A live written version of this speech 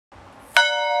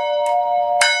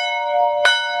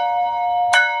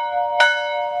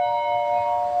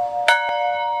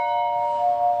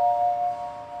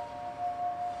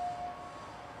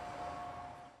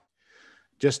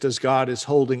Just as God is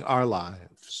holding our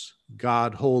lives,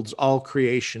 God holds all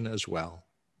creation as well.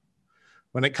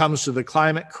 When it comes to the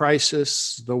climate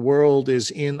crisis, the world is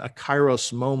in a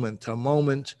Kairos moment, a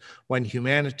moment when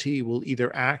humanity will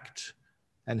either act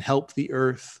and help the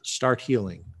earth start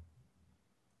healing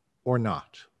or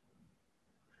not.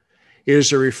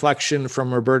 Here's a reflection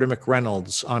from Roberta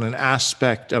McReynolds on an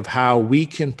aspect of how we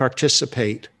can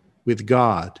participate with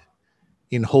God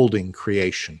in holding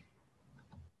creation.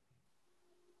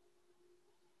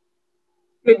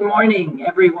 Good morning,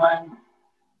 everyone.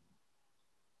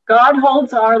 God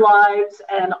holds our lives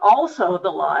and also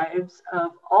the lives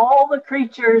of all the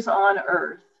creatures on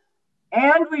earth.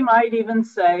 And we might even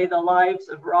say the lives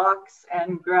of rocks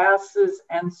and grasses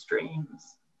and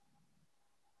streams.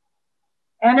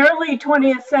 An early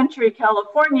 20th century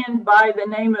Californian by the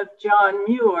name of John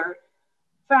Muir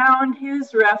found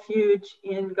his refuge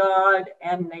in God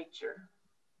and nature.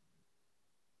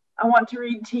 I want to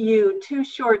read to you two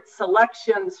short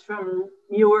selections from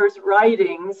Muir's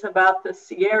writings about the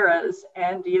Sierras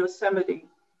and Yosemite.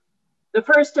 The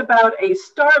first about a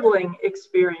startling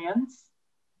experience,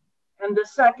 and the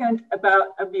second about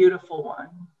a beautiful one.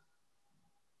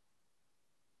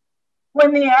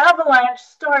 When the avalanche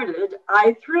started,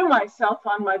 I threw myself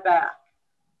on my back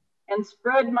and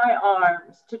spread my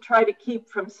arms to try to keep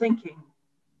from sinking.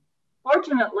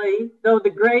 Fortunately, though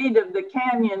the grade of the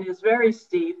canyon is very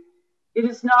steep, it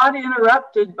is not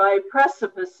interrupted by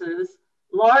precipices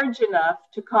large enough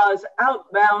to cause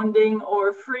outbounding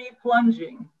or free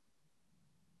plunging.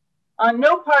 On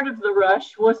no part of the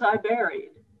rush was I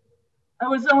buried. I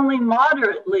was only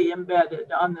moderately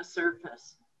embedded on the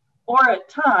surface, or at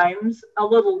times a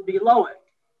little below it,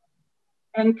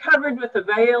 and covered with a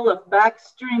veil of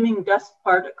backstreaming dust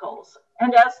particles.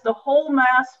 And as the whole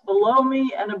mass below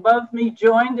me and above me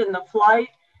joined in the flight,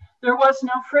 there was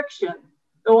no friction,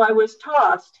 though I was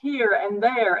tossed here and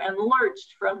there and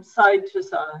lurched from side to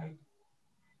side.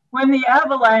 When the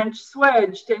avalanche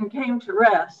swedged and came to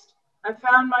rest, I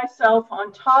found myself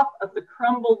on top of the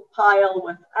crumbled pile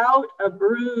without a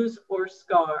bruise or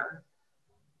scar.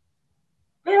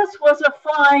 This was a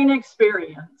fine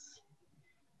experience.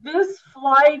 This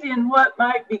flight in what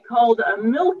might be called a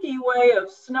Milky Way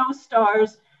of snow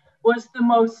stars was the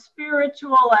most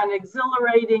spiritual and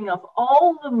exhilarating of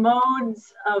all the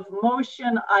modes of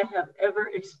motion I have ever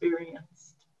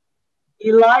experienced.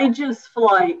 Elijah's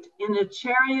flight in a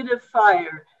chariot of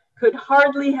fire could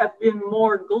hardly have been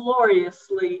more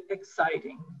gloriously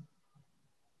exciting.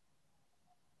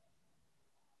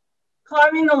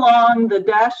 Climbing along the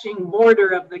dashing border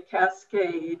of the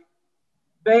cascade,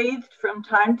 bathed from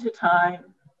time to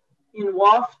time in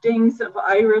waftings of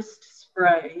irised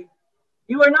spray,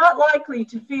 you are not likely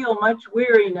to feel much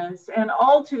weariness, and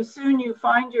all too soon you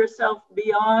find yourself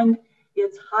beyond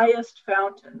its highest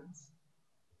fountains.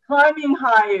 Climbing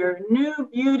higher, new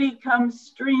beauty comes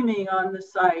streaming on the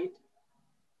sight.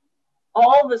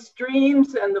 All the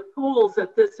streams and the pools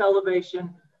at this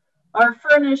elevation are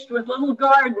furnished with little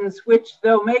gardens which,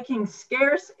 though making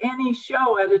scarce any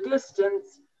show at a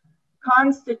distance,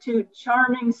 constitute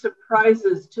charming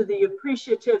surprises to the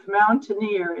appreciative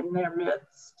mountaineer in their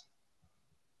midst.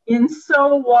 In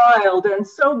so wild and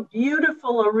so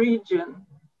beautiful a region,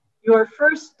 your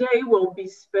first day will be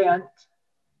spent,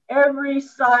 every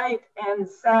sight and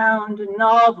sound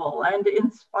novel and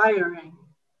inspiring,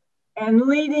 and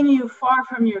leading you far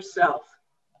from yourself.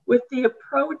 With the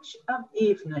approach of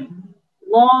evening,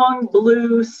 long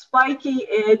blue,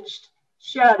 spiky-edged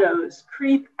shadows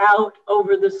creep out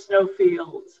over the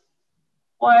snowfields,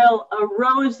 while a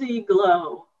rosy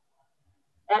glow,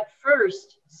 at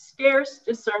first scarce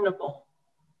discernible,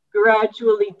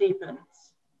 gradually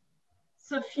deepens,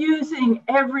 suffusing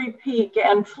every peak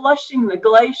and flushing the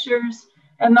glaciers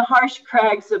and the harsh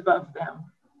crags above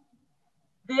them.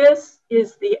 This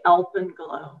is the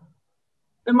alpenglow,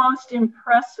 the most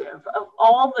impressive of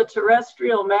all the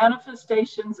terrestrial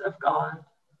manifestations of God.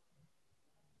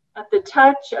 At the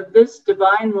touch of this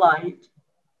divine light,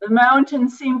 the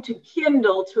mountains seem to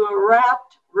kindle to a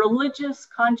rapt religious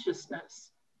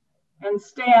consciousness and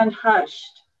stand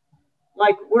hushed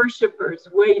like worshipers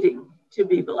waiting to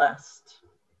be blessed.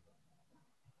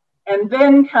 And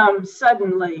then comes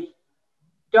suddenly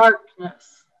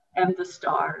darkness and the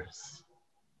stars.